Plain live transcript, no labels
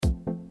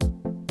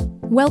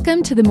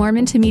Welcome to the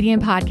Mormon to Medium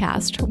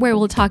podcast, where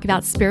we'll talk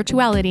about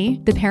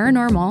spirituality, the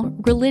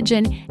paranormal,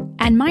 religion,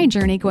 and my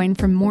journey going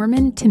from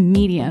Mormon to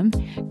medium.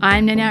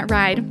 I'm Nanette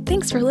Ride.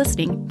 Thanks for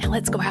listening. Now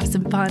let's go have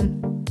some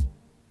fun.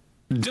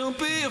 Don't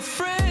be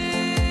afraid.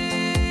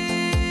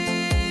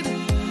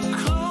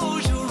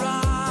 Close your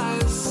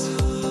eyes.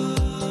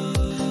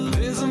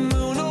 There's a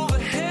moon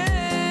overhead,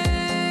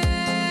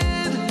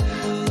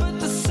 but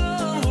the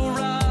sun will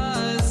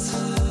rise.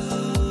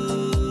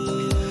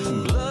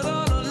 Blood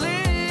on our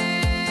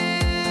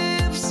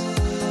lips,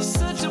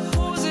 such a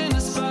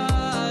poisonous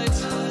bite.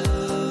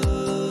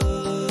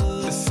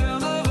 The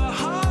sound of our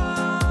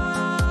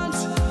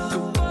hearts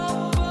go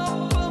bump,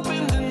 bump, bump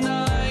in the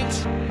night.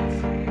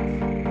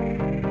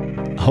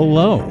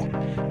 Hello,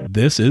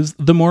 this is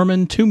the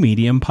Mormon to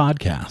Medium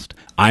podcast.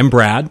 I'm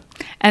Brad,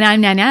 And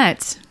I'm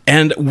Nanette.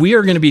 and we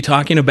are going to be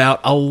talking about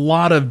a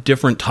lot of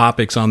different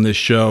topics on this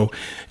show,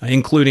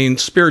 including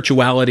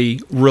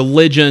spirituality,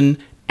 religion.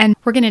 And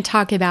we're going to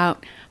talk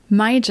about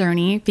my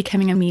journey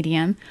becoming a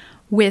medium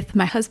with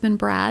my husband,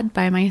 Brad,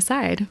 by my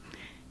side.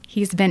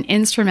 He's been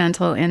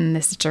instrumental in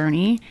this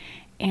journey.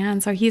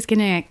 And so he's going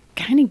to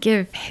kind of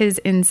give his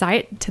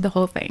insight to the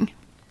whole thing.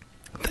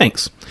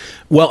 Thanks.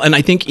 Well, and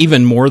I think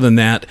even more than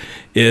that,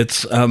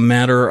 it's a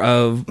matter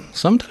of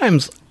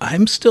sometimes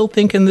I'm still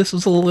thinking this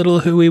is a little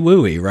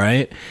hooey-wooey,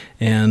 right?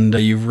 And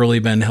you've really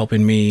been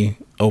helping me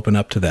open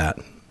up to that.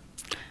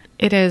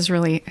 It is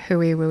really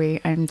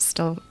hooey-wooey. I'm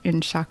still in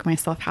shock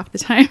myself half the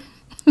time.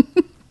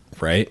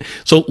 Right?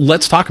 So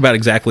let's talk about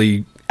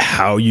exactly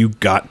how you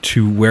got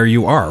to where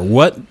you are.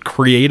 What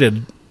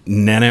created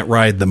Nanette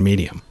Ride the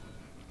Medium?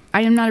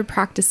 I am not a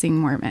practicing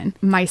Mormon.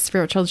 My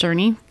spiritual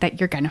journey,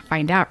 that you're going to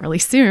find out really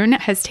soon,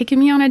 has taken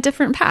me on a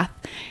different path.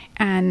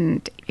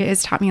 And it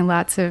has taught me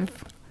lots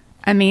of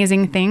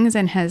amazing things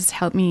and has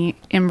helped me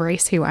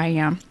embrace who I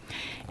am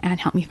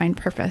and help me find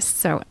purpose.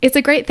 So it's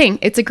a great thing.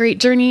 It's a great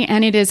journey,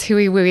 and it is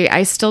hooey-wooey.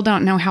 I still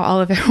don't know how all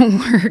of it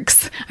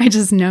works. I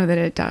just know that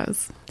it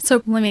does.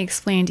 So let me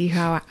explain to you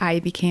how I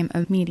became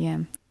a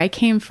medium. I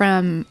came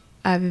from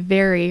a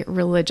very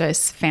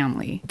religious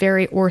family,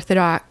 very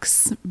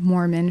Orthodox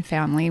Mormon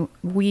family.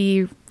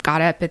 We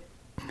got up at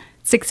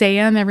 6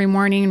 a.m. every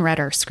morning, read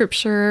our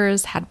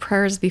scriptures, had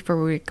prayers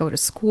before we would go to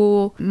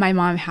school. My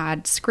mom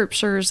had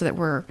scriptures that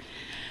were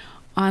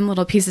on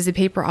little pieces of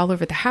paper all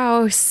over the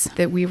house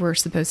that we were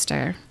supposed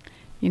to,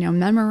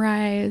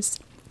 memorize.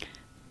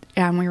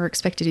 And we were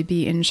expected to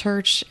be in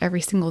church every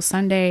single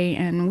Sunday,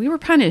 and we were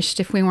punished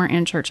if we weren't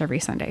in church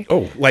every Sunday.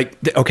 Oh,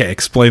 okay,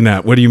 explain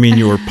that. What do you mean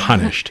you were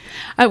punished?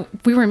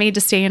 We were made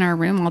to stay in our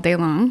room all day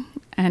long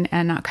and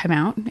not come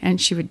out, and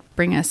she would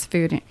bring us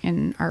food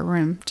in our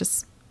room,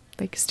 just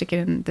like stick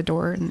it in the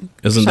door and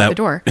shut the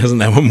door. Isn't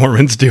that what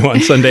Mormons do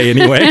on Sunday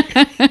anyway?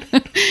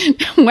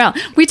 Well,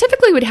 we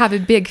typically would have a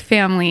big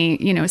family,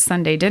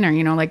 Sunday dinner,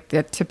 like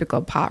the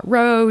typical pot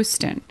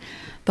roast and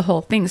the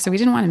whole thing. So we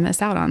didn't want to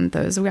miss out on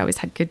those. We always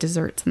had good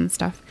desserts and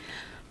stuff.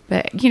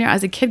 But,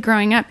 as a kid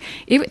growing up,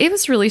 it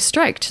was really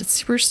strict,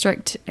 super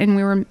strict. And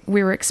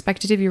we were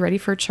expected to be ready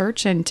for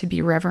church and to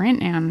be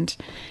reverent and,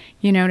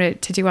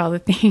 to do all the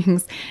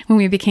things. When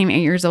we became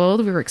 8 years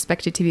old, we were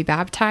expected to be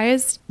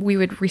baptized. We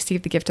would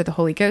receive the gift of the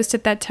Holy Ghost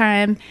at that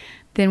time.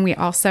 Then we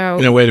also...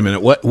 Wait a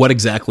minute. What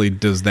exactly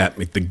does that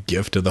make, the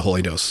gift of the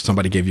Holy Ghost?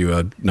 Somebody gave you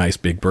a nice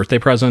big birthday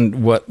present?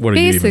 What are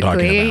you even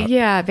talking about?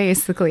 Yeah,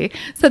 basically.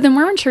 So the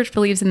Mormon Church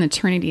believes in the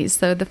Trinities,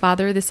 so the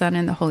Father, the Son,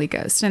 and the Holy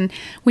Ghost. And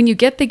when you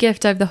get the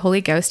gift of the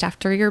Holy Ghost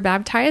after you're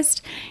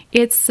baptized,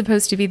 it's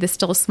supposed to be the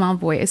still small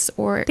voice,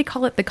 or they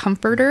call it the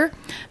comforter,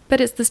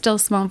 but it's the still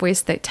small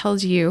voice that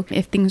tells you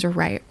if things are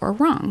right or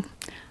wrong.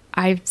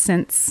 I've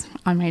since,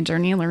 on my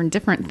journey, learned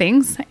different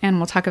things, and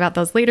we'll talk about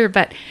those later.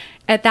 But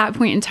at that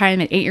point in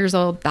time, at 8 years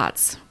old,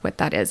 that's what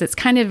that is. It's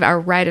kind of our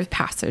rite of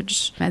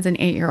passage as an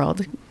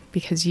 8-year-old,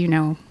 because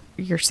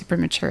you're super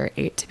mature at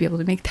 8 to be able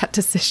to make that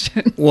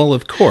decision. Well,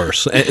 of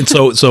course. And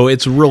so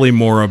it's really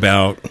more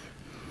about,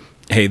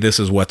 hey, this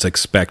is what's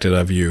expected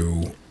of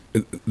you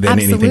than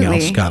anything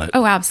else. Got it.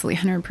 Oh,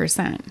 absolutely.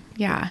 100%.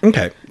 Yeah.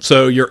 Okay.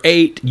 So you're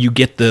 8, you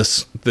get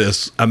this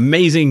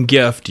amazing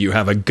gift. You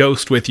have a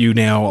ghost with you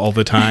now all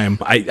the time.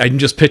 I'm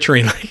just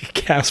picturing like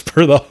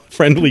Casper the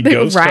Friendly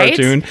Ghost Right?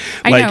 cartoon,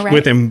 I know,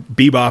 with him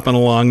bebopping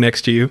along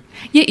next to you.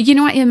 Yeah, you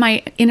know what?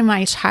 In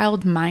my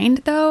child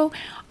mind, though,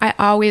 I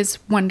always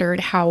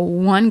wondered how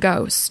one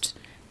ghost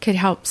could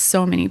help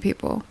so many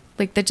people.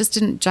 Like, that just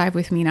didn't jive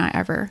with me, not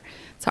ever.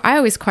 So I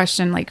always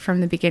questioned, like, from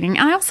the beginning.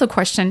 I also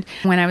questioned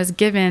when I was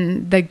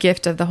given the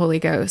gift of the Holy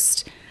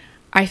Ghost.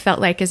 I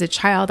felt like as a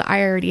child,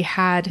 I already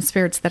had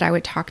spirits that I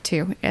would talk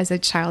to as a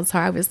child. So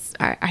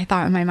I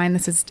thought in my mind,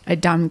 this is a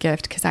dumb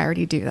gift because I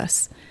already do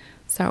this.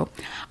 So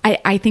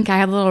I think I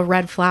had little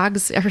red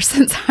flags ever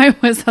since I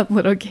was a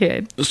little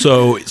kid.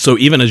 So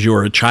even as you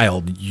were a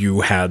child,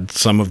 you had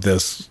some of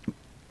this,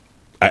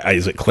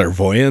 is it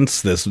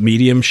clairvoyance, this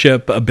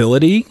mediumship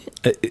ability?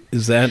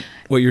 Is that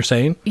what you're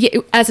saying? Yeah,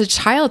 as a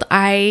child,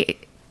 I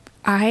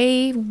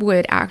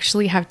would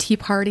actually have tea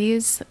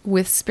parties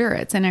with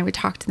spirits, and I would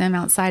talk to them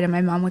outside, and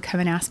my mom would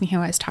come and ask me who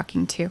I was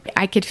talking to.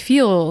 I could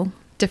feel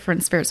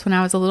different spirits when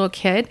I was a little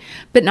kid,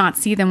 but not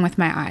see them with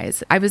my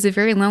eyes. I was a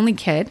very lonely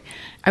kid.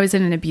 I was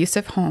in an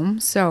abusive home.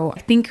 So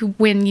I think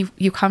when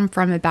you come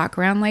from a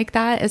background like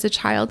that as a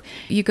child,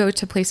 you go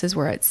to places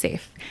where it's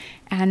safe.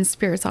 And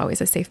spirit's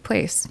always a safe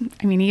place.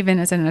 I mean, even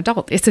as an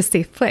adult, it's a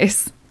safe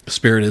place.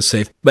 Spirit is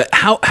safe. But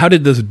how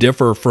did this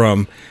differ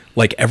from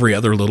like every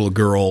other little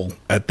girl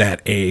at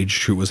that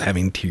age who was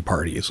having tea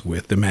parties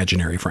with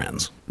imaginary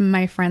friends?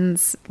 My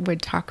friends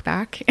would talk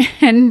back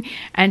and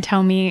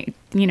tell me,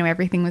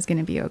 everything was going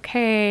to be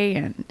okay,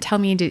 and tell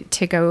me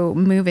to go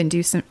move and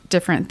do some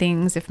different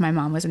things if my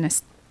mom was in a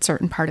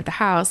certain part of the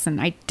house and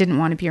I didn't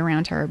want to be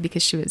around her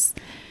because she was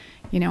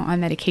on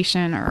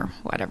medication or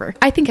whatever.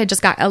 I think I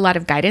just got a lot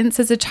of guidance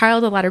as a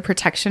child, a lot of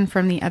protection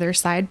from the other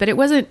side, but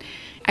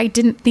I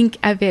didn't think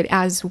of it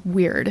as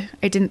weird.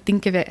 I didn't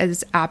think of it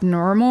as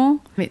abnormal.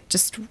 It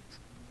just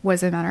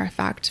was a matter of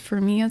fact for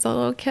me as a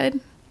little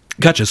kid.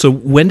 Gotcha. So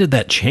when did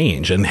that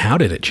change and how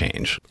did it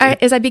change?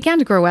 As I began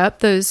to grow up,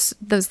 those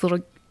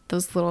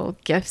little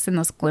gifts and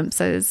those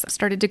glimpses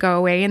started to go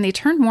away, and they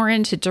turned more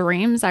into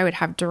dreams. I would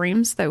have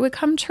dreams that would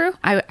come true.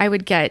 I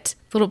would get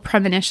little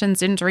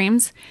premonitions in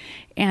dreams.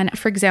 And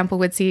for example,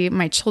 would see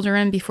my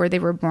children before they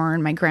were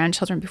born, my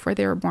grandchildren before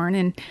they were born.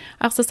 And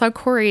I also saw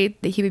Corey,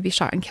 that he would be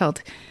shot and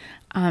killed.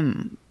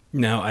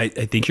 Now, I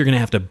think you're going to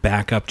have to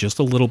back up just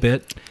a little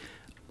bit.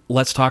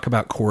 Let's talk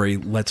about Corey.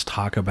 Let's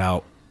talk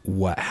about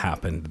what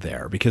happened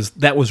there, because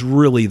that was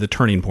really the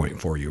turning point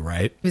for you,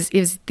 right? It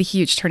was the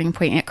huge turning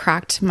point. It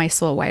cracked my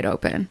soul wide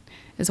open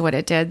is what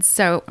it did.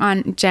 So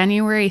on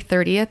January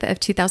 30th of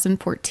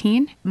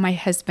 2014, my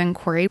husband,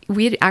 Corey,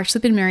 we had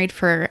actually been married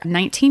for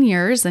 19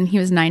 years and he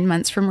was 9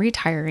 months from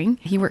retiring.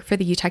 He worked for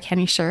the Utah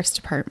County Sheriff's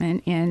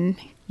Department in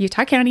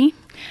Utah County,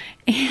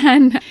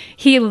 and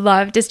he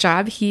loved his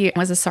job. He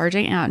was a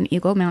sergeant out in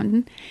Eagle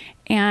Mountain.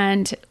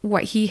 And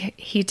what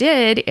he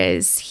did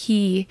is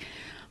he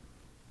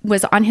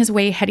was on his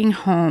way heading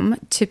home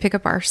to pick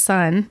up our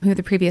son, who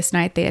the previous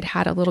night they had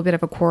had a little bit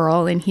of a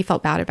quarrel and he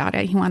felt bad about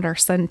it. He wanted our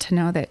son to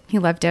know that he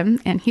loved him.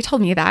 And he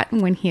told me that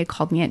when he had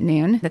called me at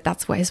noon,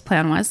 that's what his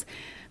plan was.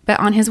 But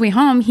on his way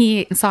home,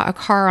 he saw a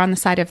car on the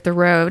side of the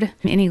road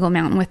in Eagle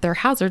Mountain with their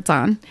hazards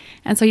on.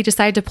 And so he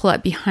decided to pull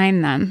up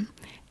behind them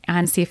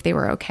and see if they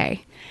were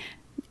okay.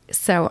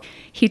 So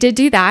he did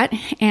do that,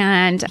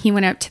 and he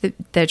went up to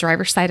the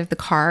driver's side of the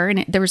car,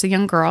 and there was a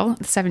young girl,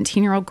 a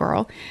 17-year-old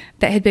girl,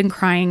 that had been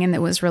crying and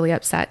that was really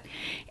upset.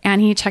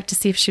 And he checked to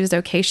see if she was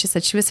okay. She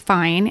said she was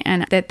fine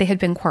and that they had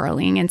been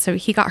quarreling. And so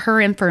he got her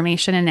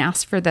information and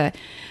asked for the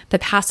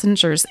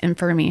passenger's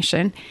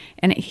information.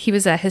 And he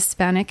was a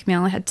Hispanic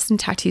male, had some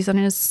tattoos on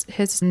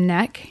his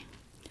neck.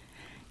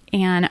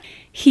 And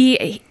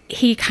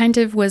he kind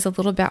of was a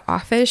little bit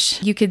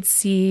offish. You could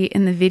see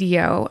in the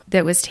video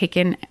that was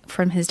taken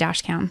from his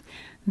dash cam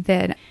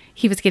that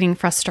he was getting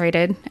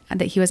frustrated,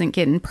 that he wasn't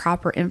getting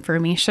proper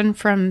information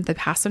from the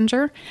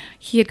passenger.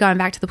 He had gone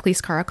back to the police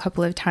car a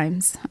couple of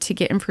times to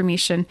get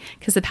information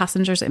because the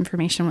passenger's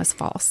information was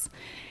false.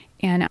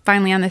 And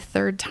finally, on the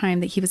third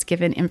time that he was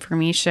given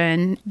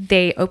information,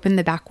 they opened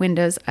the back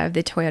windows of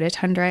the Toyota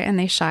Tundra and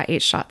they shot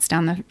 8 shots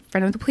down the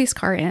front of the police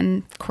car.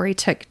 And Corey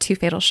took 2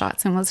 fatal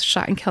shots and was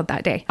shot and killed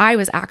that day. I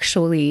was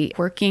actually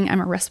working, I'm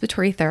a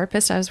respiratory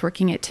therapist. I was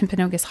working at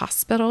Timpanogos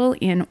Hospital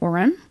in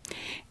Orem.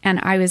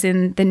 And I was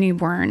in the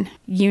newborn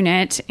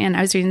unit and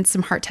I was doing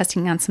some heart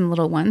testing on some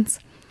little ones.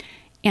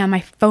 And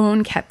my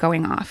phone kept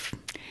going off.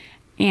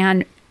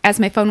 And as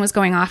my phone was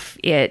going off,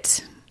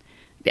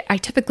 I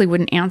typically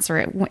wouldn't answer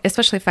it,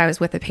 especially if I was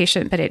with a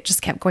patient, but it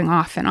just kept going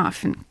off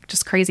and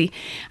just crazy.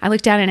 I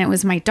looked down and it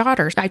was my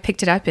daughter. I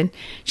picked it up and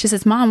she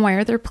says, "Mom, why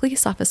are there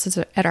police officers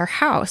at our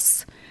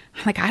house?"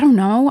 I'm like, "I don't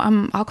know.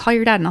 I'll call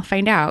your dad and I'll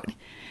find out."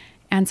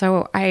 And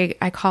so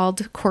I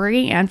called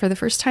Corey, and for the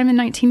first time in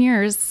 19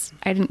 years,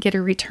 I didn't get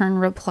a return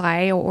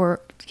reply,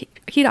 or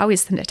he'd always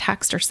send a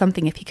text or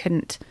something if he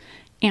couldn't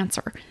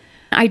answer.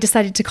 I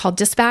decided to call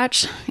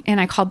dispatch,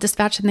 and I called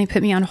dispatch and they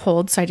put me on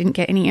hold, so I didn't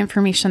get any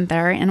information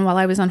there. And while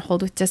I was on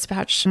hold with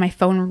dispatch, my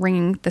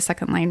phone the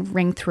second line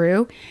rang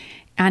through,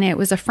 and it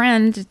was a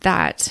friend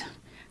that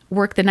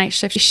worked the night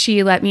shift.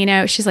 She let me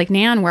know. She's like,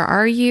 "Nan, where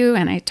are you?"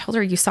 And I told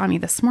her, "You saw me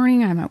this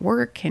morning. I'm at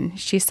work." And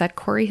she said,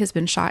 "Corey has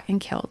been shot and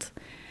killed."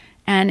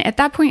 And at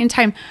that point in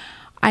time,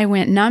 I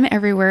went numb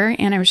everywhere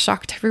and I was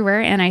shocked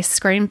everywhere. And I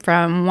screamed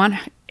from one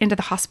end of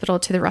the hospital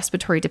to the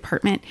respiratory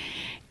department.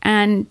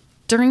 And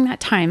during that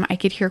time, I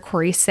could hear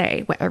Corey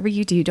say, "Whatever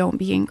you do, don't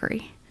be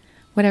angry.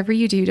 Whatever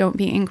you do, don't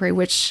be angry,"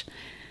 which,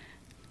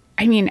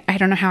 I mean, I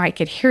don't know how I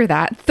could hear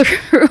that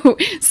through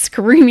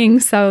screaming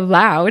so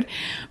loud.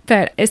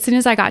 But as soon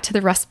as I got to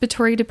the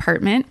respiratory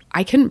department,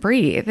 I couldn't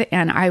breathe.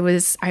 And I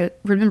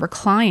remember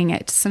clawing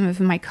at some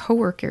of my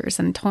coworkers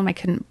and told them I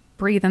couldn't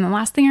breathe. And the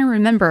last thing I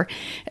remember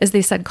is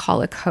they said,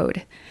 "Call a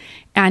code."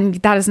 And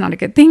that is not a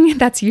good thing.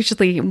 That's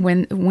usually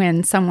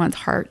when someone's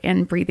heart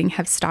and breathing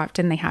have stopped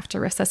and they have to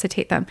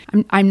resuscitate them.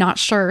 I'm not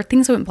sure.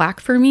 Things went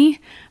black for me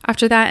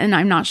after that, and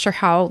I'm not sure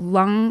how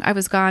long I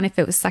was gone, if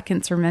it was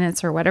seconds or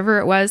minutes or whatever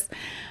it was.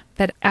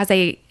 But as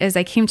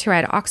I came to, I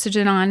had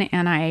oxygen on,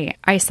 and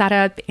I sat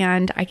up,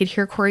 and I could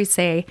hear Corey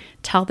say,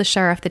 "Tell the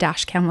sheriff the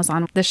dash cam was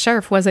on." The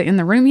sheriff wasn't in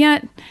the room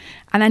yet.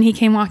 And then he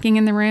came walking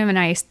in the room, and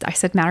I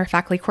said, matter of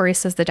factly, "Corey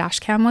says the dash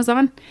cam was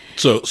on."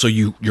 So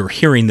you're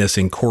hearing this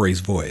in Corey's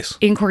voice.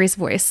 In Corey's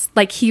voice.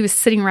 Like he was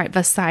sitting right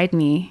beside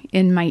me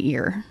in my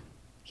ear.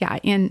 Yeah,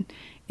 in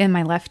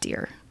my left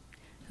ear.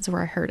 That's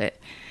where I heard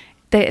it.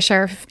 The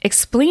sheriff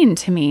explained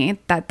to me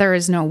that there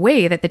is no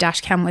way that the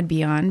dash cam would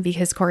be on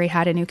because Corey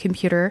had a new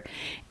computer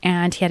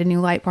and he had a new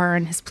light bar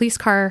in his police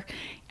car,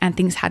 and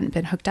things hadn't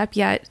been hooked up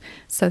yet,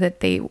 so that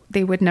they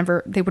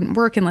wouldn't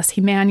work unless he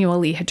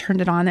manually had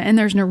turned it on. And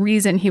there's no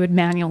reason he would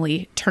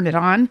manually turn it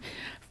on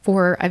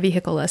for a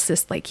vehicle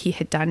assist like he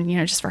had done,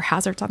 just for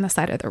hazards on the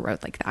side of the road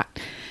like that.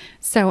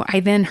 So I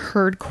then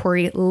heard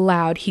Corey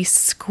loud. He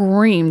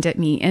screamed at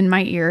me in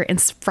my ear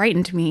and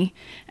frightened me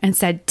and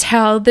said,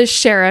 "Tell the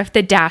sheriff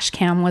the dash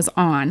cam was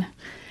on."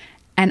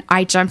 And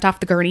I jumped off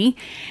the gurney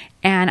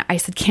and I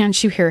said,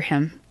 "Can't you hear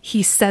him?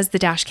 He says the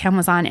dash cam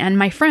was on." And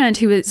my friend,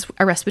 who is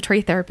a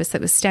respiratory therapist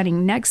that was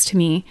standing next to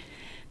me,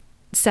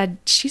 said,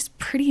 "She's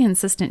pretty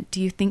insistent. Do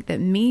you think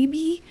that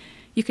maybe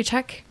you could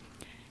check?"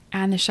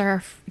 And the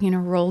sheriff,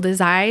 rolled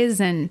his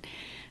eyes and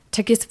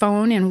took his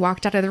phone and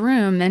walked out of the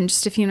room. And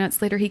just a few minutes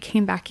later, he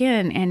came back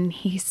in and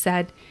he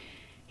said,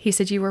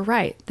 "You were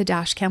right. The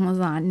dash cam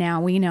was on.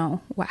 Now we know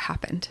what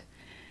happened."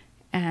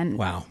 And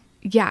wow.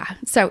 Yeah.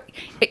 So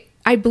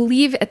I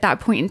believe at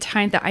that point in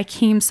time that I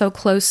came so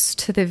close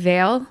to the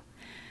veil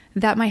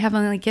that my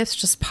heavenly gifts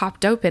just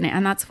popped open.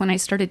 And that's when I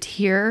started to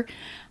hear,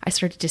 I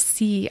started to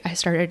see, I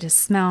started to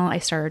smell, I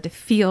started to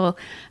feel,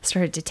 I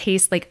started to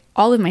taste. Like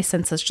all of my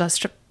senses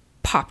just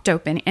popped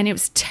open, and it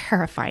was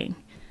terrifying.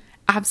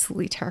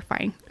 Absolutely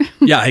terrifying.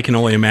 Yeah, I can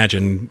only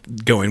imagine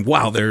going,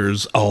 wow,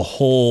 there's a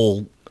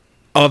whole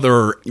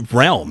other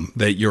realm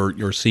that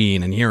you're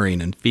seeing and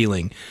hearing and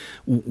feeling.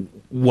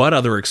 What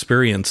other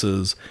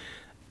experiences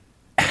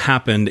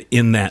happened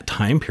in that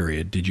time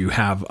period? Did you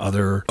have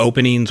other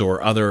openings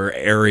or other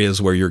areas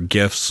where your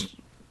gifts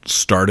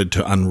started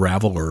to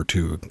unravel or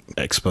to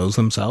expose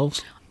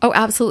themselves? Oh,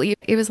 absolutely.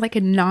 It was like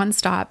a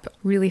nonstop,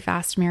 really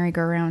fast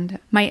merry-go-round.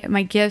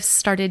 My gifts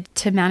started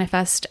to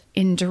manifest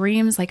in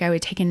dreams. Like I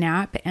would take a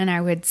nap and I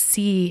would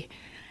see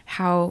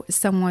how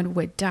someone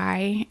would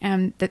die,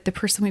 and that the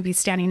person would be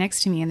standing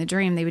next to me in the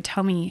dream. They would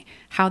tell me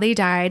how they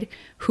died,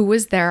 who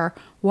was there,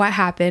 what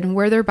happened,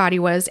 where their body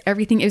was,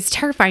 everything. It was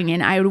terrifying.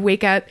 And I would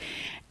wake up,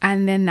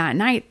 and then that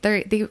night,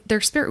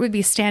 their spirit would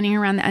be standing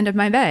around the end of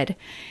my bed.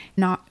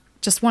 Not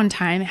just one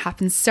time. It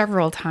happened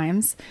several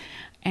times.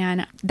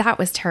 And that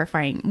was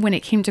terrifying. When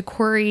it came to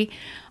Corey,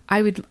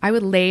 I would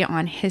lay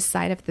on his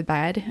side of the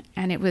bed,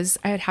 and I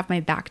would have my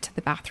back to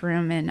the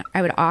bathroom, and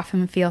I would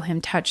often feel him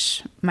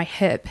touch my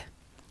hip,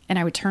 and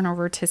I would turn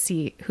over to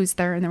see who's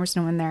there, and there was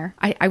no one there.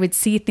 I would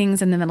see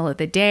things in the middle of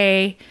the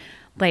day.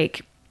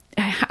 Like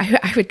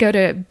I would go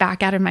to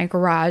back out of my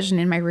garage, and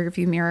in my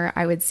rearview mirror,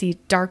 I would see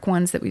dark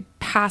ones that would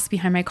pass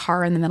behind my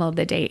car in the middle of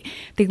the day.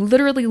 They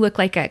literally look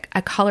like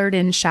a colored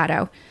in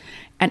shadow.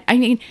 And I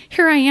mean,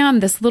 here I am,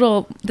 this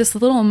little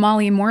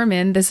Molly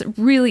Mormon,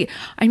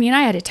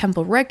 I had a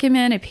temple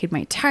regimen. I paid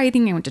my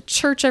tithing. I went to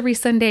church every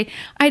Sunday.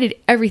 I did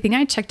everything.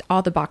 I checked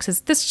all the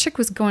boxes. This chick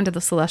was going to the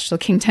celestial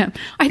kingdom.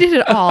 I did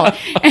it all.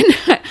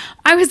 And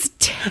I was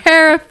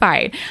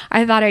terrified.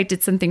 I thought I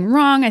did something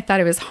wrong. I thought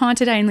I was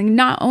haunted.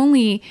 Not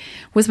only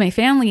was my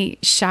family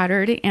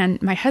shattered and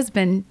my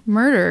husband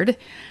murdered,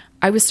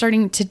 I was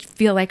starting to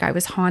feel like I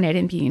was haunted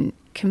and being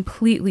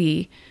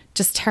completely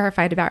just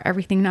terrified about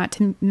everything, not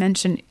to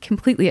mention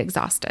completely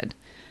exhausted.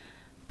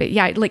 But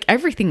yeah, like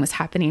everything was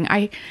happening.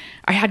 I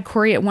had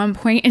Corey at one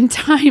point in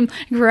time,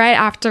 right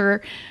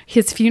after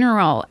his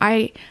funeral.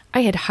 I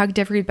had hugged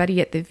everybody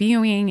at the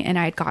viewing, and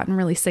I had gotten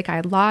really sick. I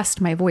had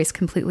lost my voice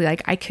completely.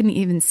 Like I couldn't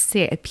even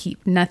say a peep.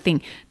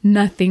 Nothing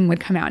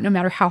would come out, no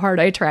matter how hard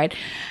I tried.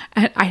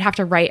 And I'd have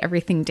to write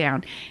everything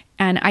down.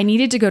 And I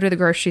needed to go to the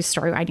grocery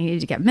store. I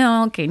needed to get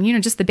milk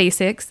and, just the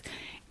basics.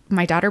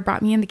 My daughter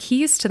brought me in the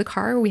keys to the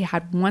car. We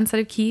had one set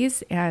of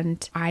keys,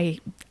 and I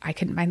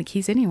couldn't find the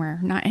keys anywhere.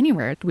 Not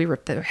anywhere. We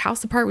ripped the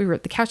house apart. We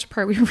ripped the couch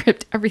apart. We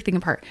ripped everything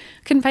apart.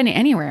 Couldn't find it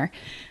anywhere.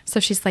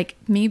 So she's like,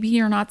 "Maybe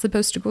you're not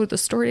supposed to go to the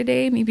store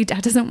today. Maybe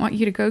Dad doesn't want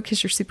you to go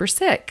because you're super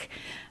sick."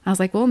 I was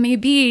like, well,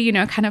 maybe,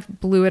 kind of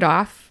blew it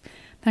off.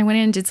 Then I went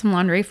in and did some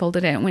laundry,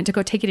 folded it, went to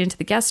go take it into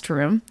the guest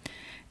room.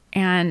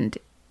 And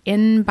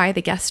in by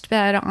the guest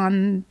bed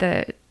on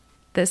the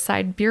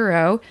side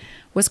bureau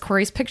was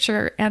Corey's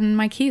picture, and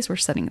my keys were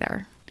sitting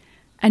there.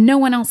 And no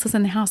one else was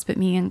in the house but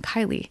me and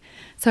Kylie.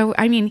 So,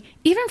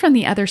 even from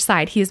the other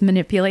side, he has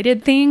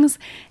manipulated things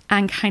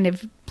and kind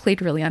of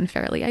played really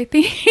unfairly, I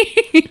think.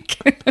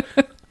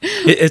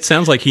 It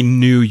sounds like he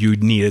knew you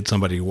needed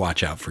somebody to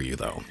watch out for you,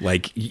 though.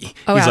 Like, he's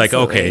like,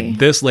 okay,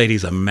 this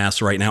lady's a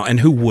mess right now. And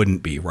who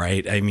wouldn't be,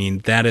 right?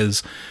 That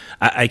is,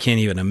 I can't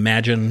even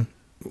imagine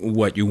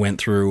what you went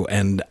through.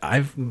 And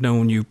I've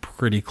known you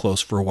pretty close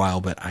for a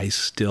while, but I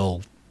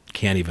still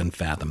can't even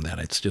fathom that.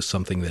 It's just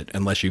something that,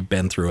 unless you've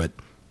been through it,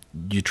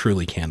 you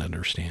truly can't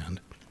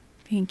understand.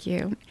 Thank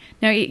you.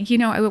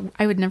 No,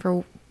 I would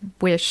never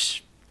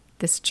wish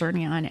this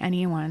journey on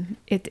anyone.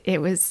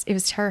 It was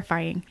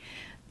terrifying.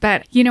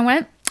 But you know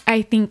what?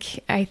 I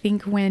think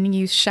when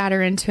you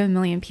shatter into a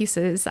million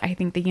pieces, I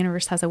think the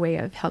universe has a way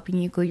of helping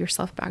you glue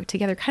yourself back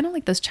together, kind of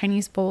like those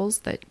Chinese bowls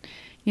that,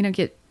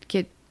 get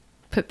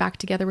put back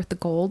together with the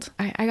gold.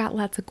 I got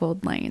lots of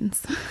gold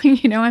lanes.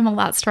 I'm a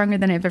lot stronger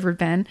than I've ever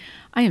been.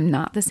 I am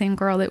not the same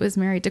girl that was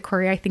married to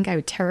Corey. I think I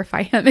would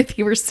terrify him if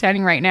he were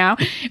standing right now,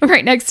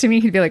 right next to me.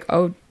 He'd be like,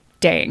 oh,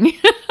 dang.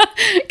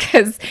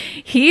 Because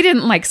he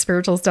didn't like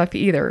spiritual stuff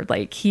either.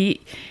 Like he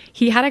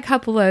had a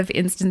couple of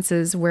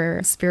instances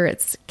where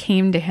spirits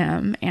came to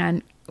him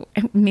and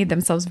made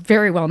themselves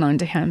very well known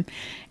to him,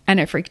 and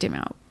it freaked him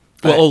out.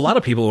 Well, a lot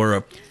of people are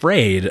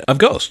afraid of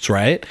ghosts,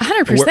 right?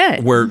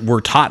 100%.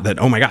 We're taught that,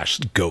 oh my gosh,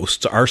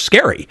 ghosts are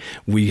scary.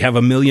 We have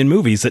a million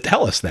movies that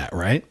tell us that,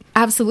 right?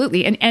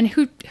 Absolutely. And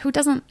who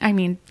doesn't? I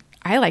mean,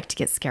 I like to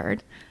get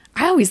scared.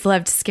 I always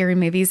loved scary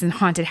movies and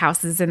haunted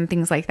houses and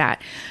things like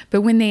that. But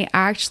when they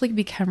actually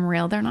become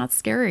real, they're not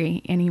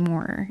scary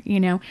anymore.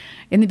 In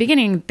the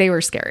beginning, they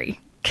were scary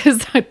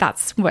because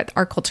that's what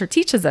our culture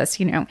teaches us,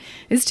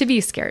 is to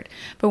be scared.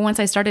 But once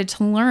I started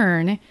to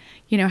learn,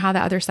 how the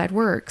other side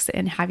works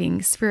and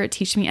having spirit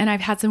teach me, and I've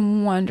had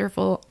some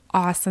wonderful,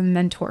 awesome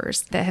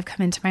mentors that have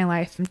come into my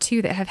life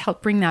too, that have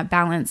helped bring that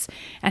balance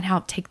and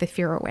help take the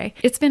fear away.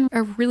 It's been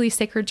a really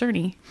sacred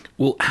journey.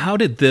 Well, how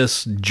did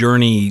this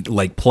journey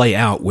play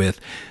out with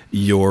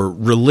your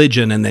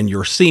religion, and then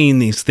you're seeing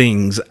these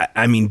things?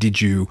 I mean,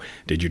 did you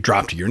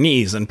drop to your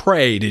knees and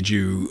pray? Did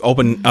you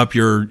open up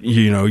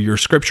your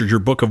scriptures, your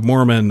Book of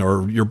Mormon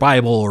or your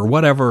Bible or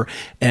whatever,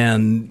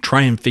 and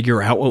try and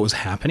figure out what was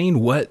happening?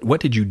 What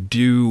did you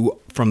do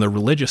from the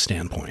religious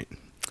standpoint?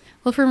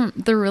 Well, from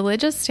the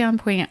religious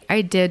standpoint,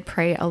 I did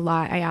pray a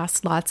lot. I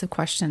asked lots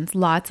and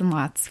lots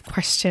of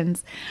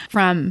questions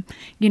from,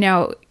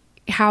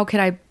 how could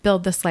I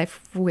build this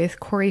life with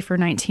Corey for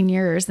 19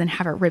 years and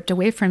have it ripped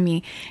away from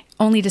me,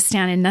 only to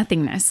stand in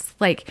nothingness?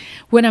 Like,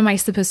 what am I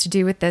supposed to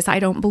do with this? I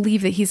don't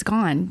believe that he's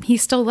gone. He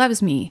still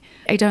loves me.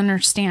 I don't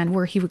understand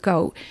where he would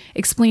go.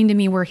 Explain to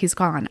me where he's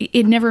gone.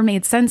 It never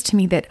made sense to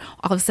me that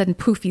all of a sudden,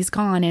 poof, he's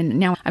gone, and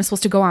now I'm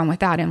supposed to go on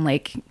without him.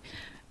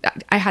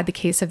 I had the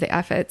case of the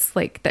Effets.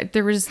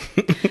 There was...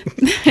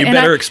 You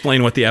better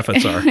explain what the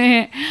Effets are.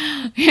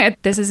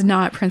 This is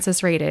not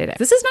princess rated.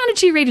 This is not a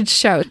G-rated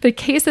show. The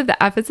case of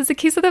the Effets is a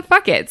case of the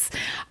Fuckets.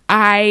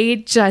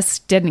 I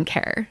just didn't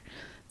care.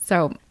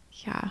 So,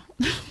 yeah.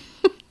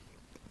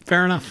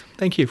 Fair enough.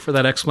 Thank you for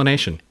that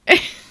explanation.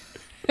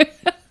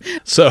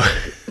 So...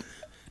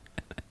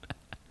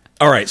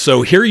 All right,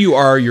 so here you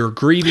are, you're a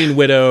grieving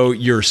widow,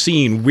 you're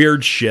seeing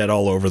weird shit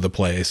all over the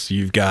place.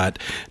 You've got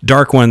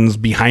dark ones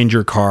behind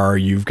your car,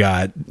 you've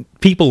got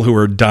people who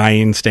are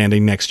dying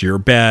standing next to your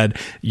bed.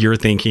 You're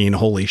thinking,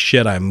 holy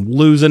shit, I'm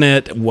losing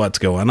it. What's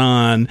going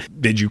on?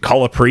 Did you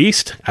call a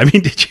priest? I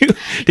mean,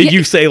 did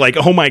you say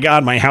oh my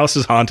God, my house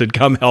is haunted,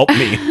 come help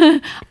me?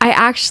 I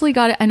actually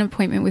got an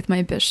appointment with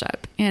my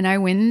bishop, and I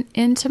went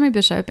into my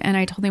bishop and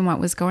I told him what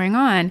was going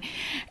on.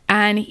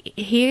 And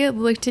he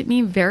looked at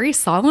me very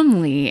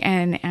solemnly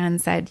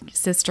and said,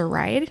 Sister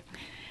Wright,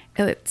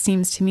 it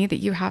seems to me that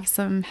you have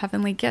some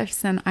heavenly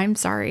gifts, and I'm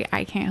sorry,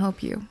 I can't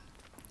help you.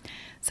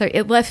 So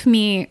it left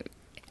me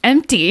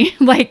empty.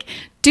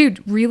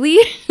 Dude, really?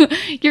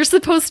 You're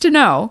supposed to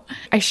know.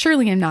 I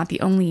surely am not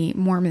the only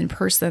Mormon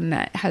person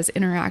that has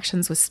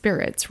interactions with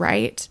spirits,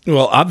 right?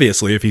 Well,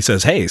 obviously, if he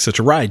says, hey,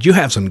 Sister Wright, you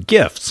have some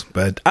gifts,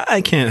 but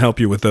I can't help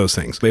you with those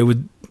things. It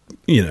would,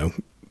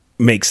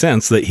 make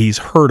sense that he's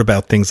heard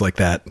about things like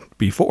that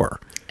before.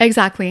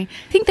 Exactly.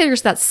 I think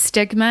there's that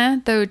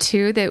stigma, though,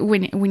 too, that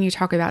when you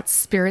talk about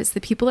spirits,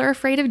 that people are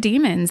afraid of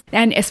demons.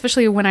 And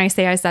especially when I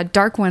saw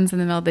dark ones in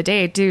the middle of the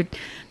day, dude,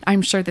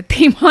 I'm sure that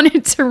they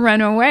wanted to run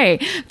away.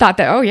 Thought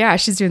that, oh, yeah,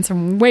 she's doing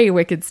some way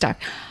wicked stuff.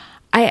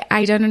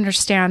 I don't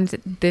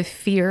understand the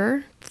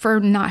fear for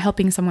not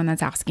helping someone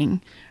that's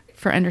asking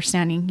for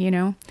understanding,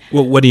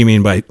 Well, what do you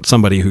mean by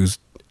somebody who's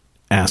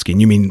asking?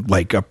 You mean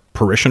a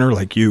parishioner,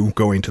 like you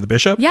going to the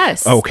bishop?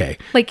 Yes. Okay.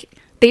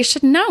 They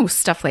should know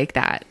stuff like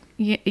that.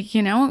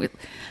 The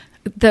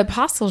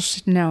apostles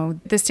should know.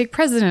 The stake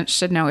president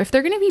should know. If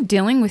they're going to be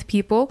dealing with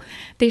people,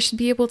 they should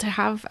be able to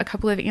have a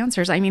couple of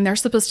answers. I mean, they're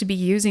supposed to be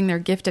using their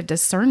gift of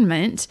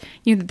discernment.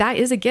 That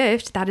is a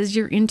gift. That is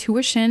your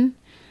intuition.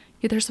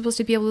 They're supposed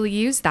to be able to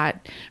use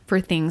that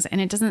for things. And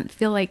it doesn't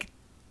feel like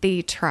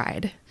they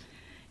tried,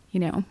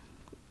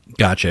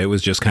 Gotcha. It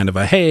was just kind of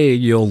a, hey,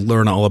 you'll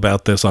learn all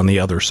about this on the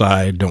other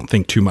side. Don't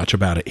think too much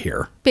about it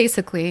here.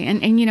 Basically.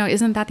 And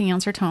isn't that the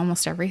answer to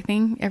almost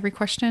everything, every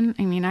question?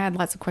 I mean, I had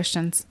lots of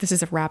questions. This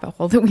is a rabbit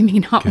hole that we may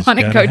not want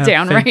to go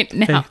down right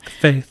now.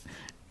 Faith.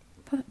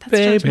 That's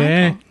Baby.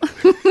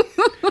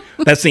 judgmental.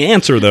 That's the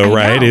answer, though,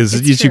 right? know, Is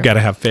it's you true. got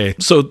to have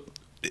faith. So,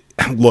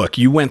 look,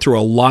 you went through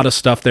a lot of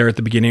stuff there at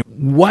the beginning.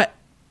 What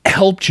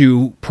helped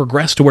you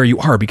progress to where you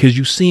are? Because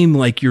you seem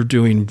like you're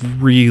doing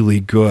really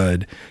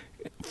good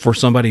for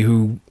somebody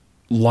who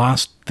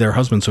lost their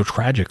husband so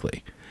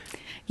tragically.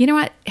 You know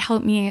what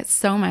helped me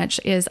so much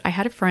is I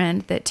had a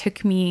friend that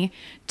took me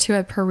to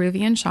a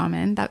Peruvian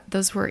shaman.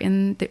 Those were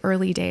in the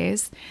early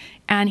days.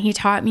 And he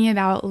taught me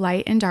about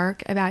light and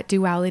dark, about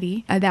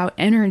duality, about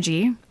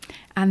energy,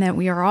 and that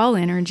we are all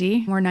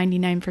energy. We're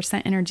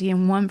 99% energy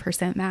and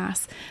 1%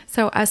 mass.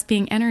 So us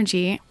being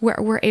energy,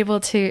 we're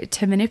able to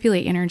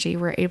manipulate energy.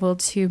 We're able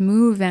to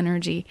move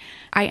energy.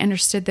 I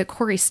understood that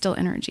Corey's still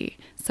energy.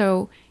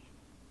 So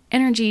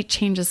energy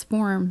changes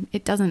form.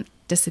 It doesn't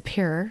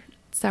disappear.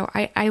 So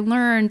I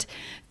learned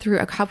through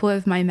a couple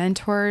of my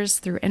mentors,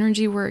 through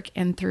energy work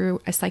and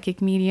through a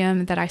psychic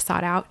medium that I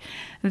sought out,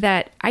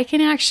 that I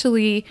can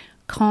actually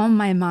calm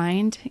my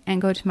mind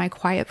and go to my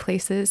quiet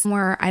places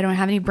where I don't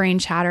have any brain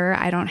chatter.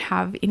 I don't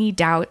have any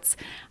doubts.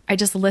 I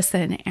just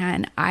listen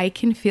and I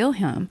can feel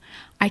him.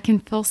 I can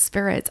feel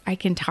spirits. I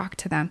can talk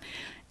to them.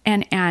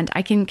 And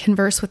I can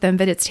converse with them,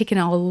 but it's taken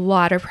a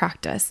lot of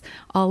practice,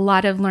 a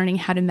lot of learning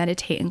how to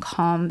meditate and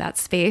calm that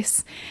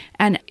space.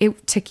 And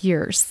it took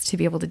years to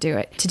be able to do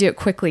it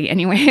quickly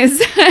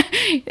anyways.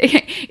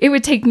 It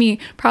would take me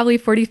probably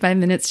 45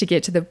 minutes to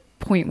get to the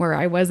point where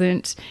I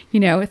wasn't,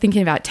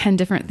 thinking about 10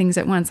 different things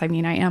at once. I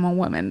mean, I am a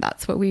woman.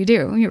 That's what we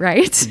do,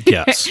 right?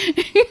 Yes.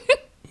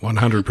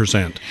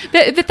 100%.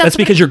 But that's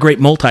because you're great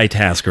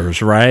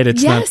multitaskers, right?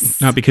 It's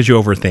yes. not because you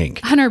overthink.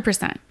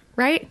 100%,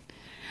 right?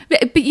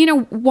 But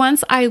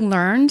once I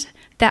learned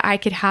that I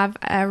could have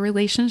a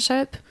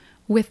relationship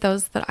with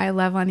those that I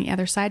love on the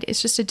other side, it's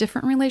just a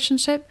different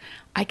relationship.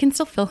 I can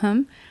still feel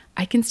him.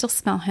 I can still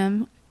smell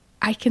him.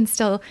 I can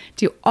still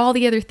do all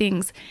the other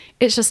things.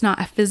 It's just not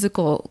a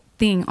physical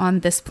thing on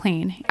this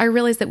plane. I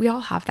realize that we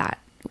all have that.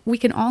 We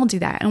can all do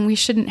that, and we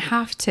shouldn't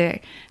have to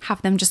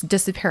have them just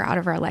disappear out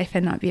of our life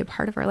and not be a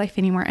part of our life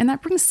anymore. And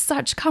that brings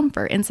such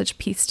comfort and such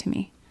peace to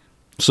me.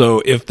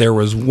 So if there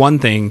was one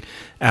thing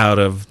out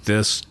of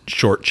this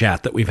short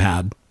chat that we've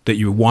had that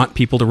you want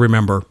people to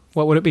remember,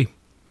 what would it be?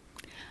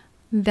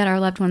 That our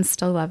loved ones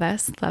still love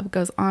us. Love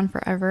goes on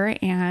forever.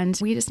 And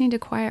we just need to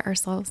quiet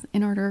ourselves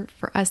in order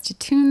for us to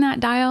tune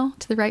that dial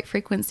to the right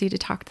frequency to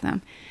talk to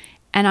them.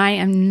 And I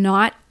am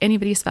not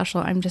anybody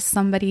special. I'm just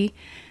somebody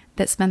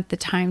that spent the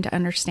time to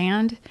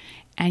understand.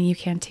 And you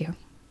can too.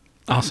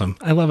 Awesome.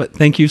 I love it.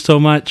 Thank you so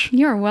much.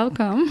 You're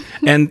welcome.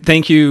 And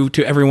thank you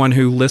to everyone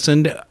who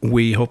listened.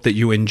 We hope that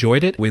you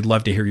enjoyed it. We'd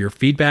love to hear your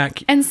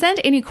feedback. And send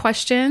any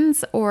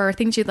questions or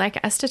things you'd like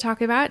us to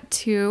talk about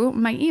to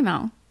my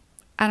email.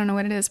 I don't know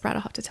what it is, Brad.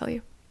 I'll have to tell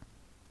you.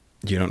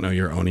 You don't know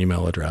your own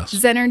email address.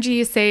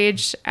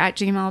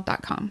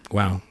 zenergysage@gmail.com.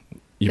 Wow.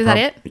 Is that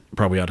it?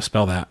 Probably ought to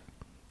spell that.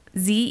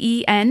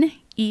 ZENERGY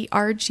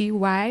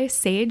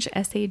sage,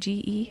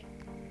 SAGE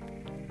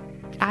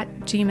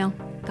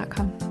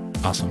 @gmail.com.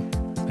 Awesome.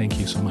 Thank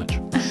you so much.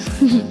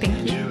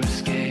 Thank you.